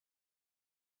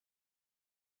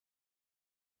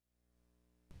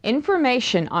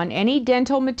Information on any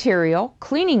dental material,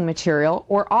 cleaning material,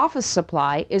 or office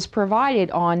supply is provided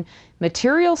on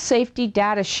Material Safety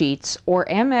Data Sheets or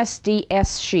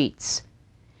MSDS sheets.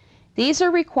 These are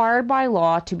required by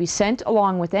law to be sent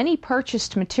along with any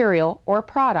purchased material or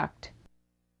product.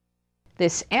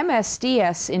 This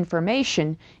MSDS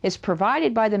information is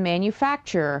provided by the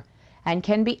manufacturer and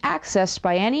can be accessed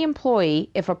by any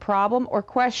employee if a problem or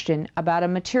question about a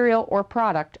material or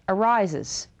product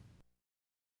arises.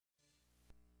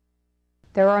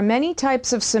 There are many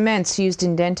types of cements used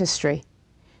in dentistry.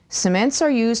 Cements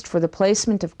are used for the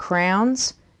placement of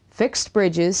crowns, fixed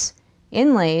bridges,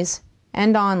 inlays,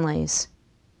 and onlays.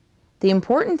 The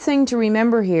important thing to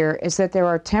remember here is that there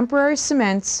are temporary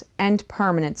cements and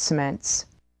permanent cements.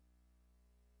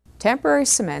 Temporary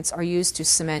cements are used to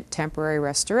cement temporary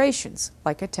restorations,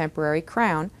 like a temporary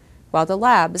crown, while the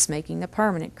lab is making the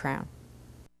permanent crown.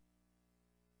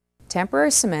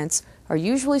 Temporary cements are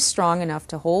usually strong enough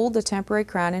to hold the temporary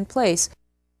crown in place,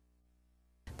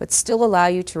 but still allow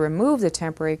you to remove the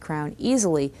temporary crown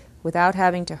easily without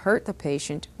having to hurt the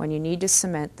patient when you need to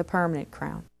cement the permanent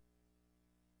crown.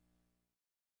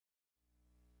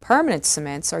 Permanent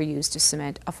cements are used to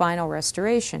cement a final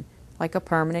restoration, like a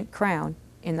permanent crown,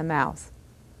 in the mouth.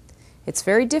 It's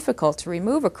very difficult to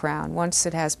remove a crown once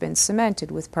it has been cemented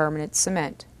with permanent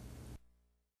cement.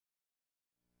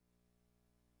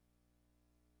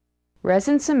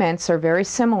 Resin cements are very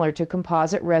similar to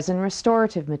composite resin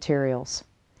restorative materials.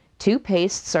 Two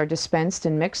pastes are dispensed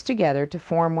and mixed together to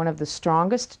form one of the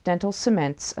strongest dental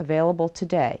cements available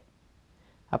today.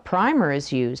 A primer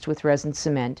is used with resin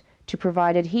cement to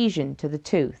provide adhesion to the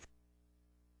tooth.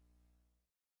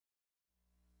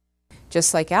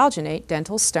 Just like alginate,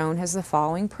 dental stone has the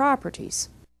following properties.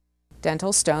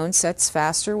 Dental stone sets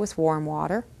faster with warm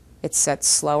water, it sets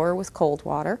slower with cold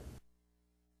water,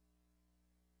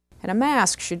 and a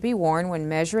mask should be worn when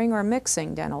measuring or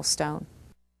mixing dental stone.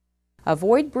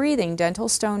 Avoid breathing dental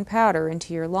stone powder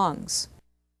into your lungs.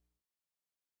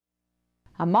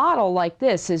 A model like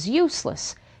this is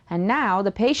useless, and now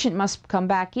the patient must come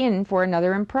back in for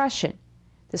another impression.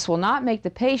 This will not make the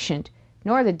patient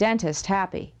nor the dentist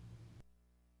happy.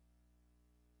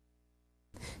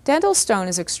 Dental stone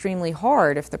is extremely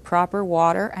hard if the proper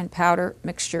water and powder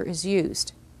mixture is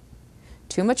used.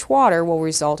 Too much water will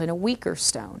result in a weaker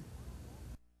stone.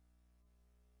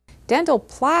 Dental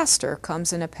plaster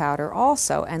comes in a powder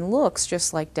also and looks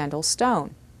just like dental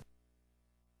stone.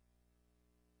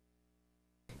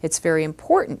 It's very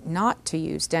important not to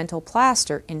use dental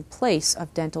plaster in place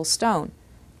of dental stone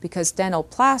because dental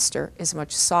plaster is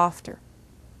much softer.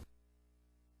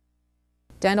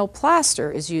 Dental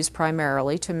plaster is used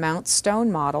primarily to mount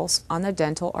stone models on the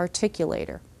dental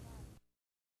articulator.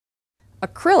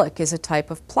 Acrylic is a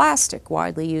type of plastic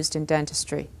widely used in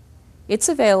dentistry. It's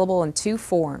available in two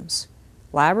forms,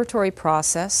 laboratory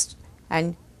processed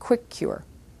and quick cure.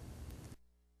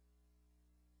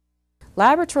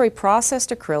 Laboratory processed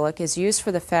acrylic is used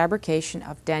for the fabrication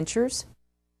of dentures,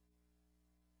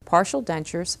 partial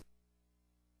dentures,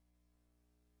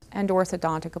 and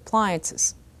orthodontic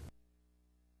appliances.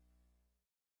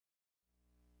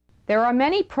 There are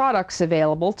many products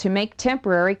available to make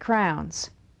temporary crowns.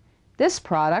 This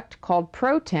product, called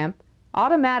ProTemp,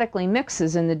 automatically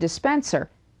mixes in the dispenser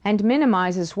and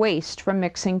minimizes waste from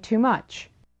mixing too much.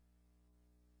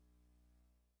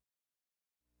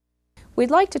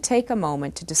 We'd like to take a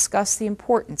moment to discuss the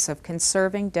importance of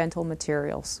conserving dental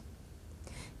materials.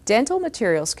 Dental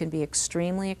materials can be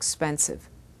extremely expensive.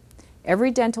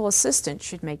 Every dental assistant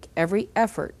should make every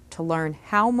effort to learn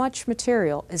how much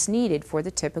material is needed for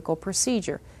the typical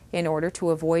procedure in order to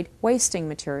avoid wasting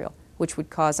material, which would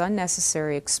cause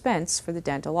unnecessary expense for the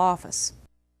dental office.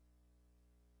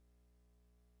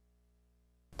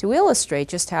 To illustrate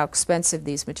just how expensive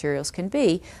these materials can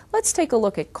be, let's take a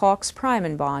look at caulk's Prime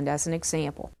and Bond as an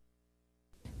example.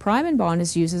 Prime and Bond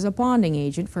is used as a bonding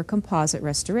agent for composite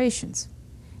restorations.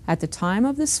 At the time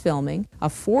of this filming, a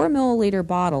 4 milliliter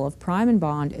bottle of Prime and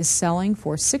Bond is selling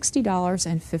for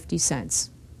 $60.50.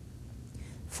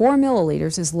 4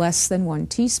 milliliters is less than 1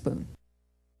 teaspoon.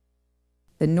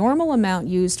 The normal amount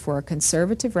used for a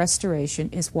conservative restoration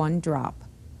is 1 drop.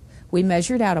 We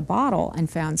measured out a bottle and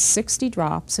found 60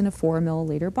 drops in a 4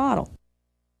 milliliter bottle.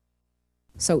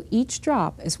 So each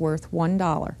drop is worth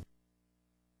 $1.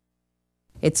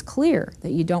 It's clear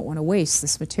that you don't want to waste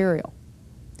this material.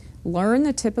 Learn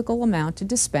the typical amount to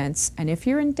dispense, and if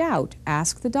you're in doubt,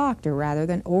 ask the doctor rather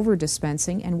than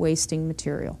over-dispensing and wasting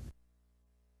material.